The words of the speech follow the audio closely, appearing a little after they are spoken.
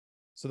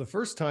So the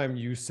first time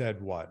you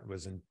said what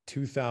was in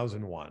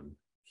 2001.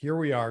 Here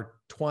we are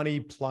 20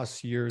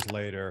 plus years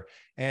later.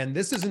 And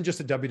this isn't just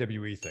a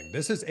WWE thing.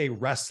 This is a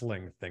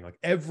wrestling thing. Like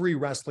every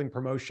wrestling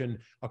promotion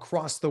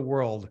across the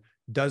world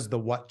does the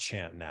what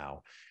chant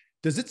now.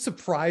 Does it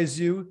surprise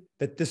you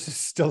that this is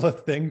still a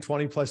thing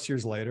 20 plus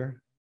years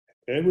later?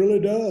 It really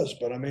does.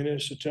 But I mean,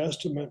 it's a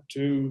testament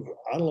to,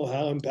 I don't know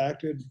how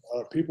impacted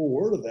people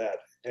were to that.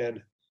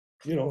 And,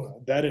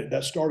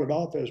 that started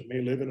off as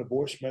me leaving a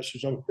voice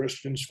message on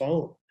Christian's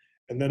phone.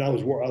 And then I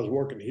was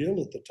working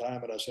Hill at the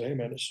time, and I said, "Hey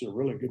man, this is a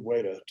really good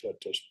way to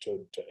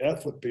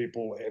f with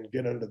people and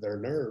get under their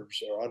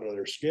nerves or under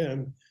their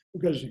skin."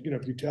 Because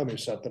if you tell me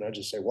something, I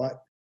just say what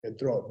and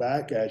throw it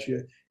back at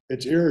you.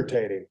 It's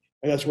irritating,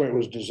 and that's the way it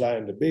was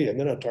designed to be. And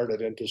then I turned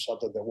it into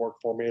something that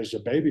worked for me as a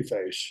baby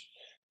face,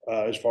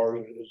 as far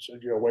as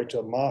way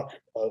to mock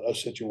a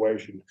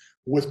situation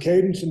with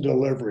cadence and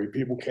delivery.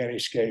 People can't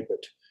escape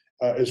it.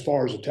 As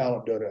far as a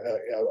talent doing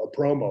a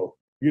promo,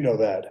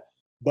 that.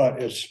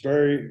 But it's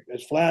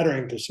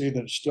flattering to see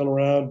that it's still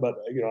around. But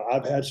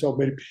I've had so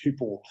many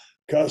people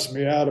cuss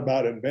me out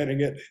about inventing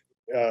it.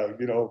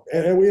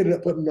 And we ended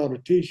up putting it on a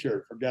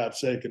T-shirt, for God's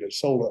sake, and it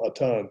sold a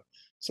ton.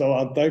 So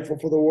I'm thankful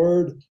for the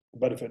word.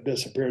 But if it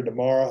disappeared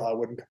tomorrow, I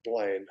wouldn't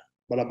complain.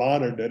 But I'm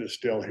honored that it's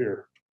still here.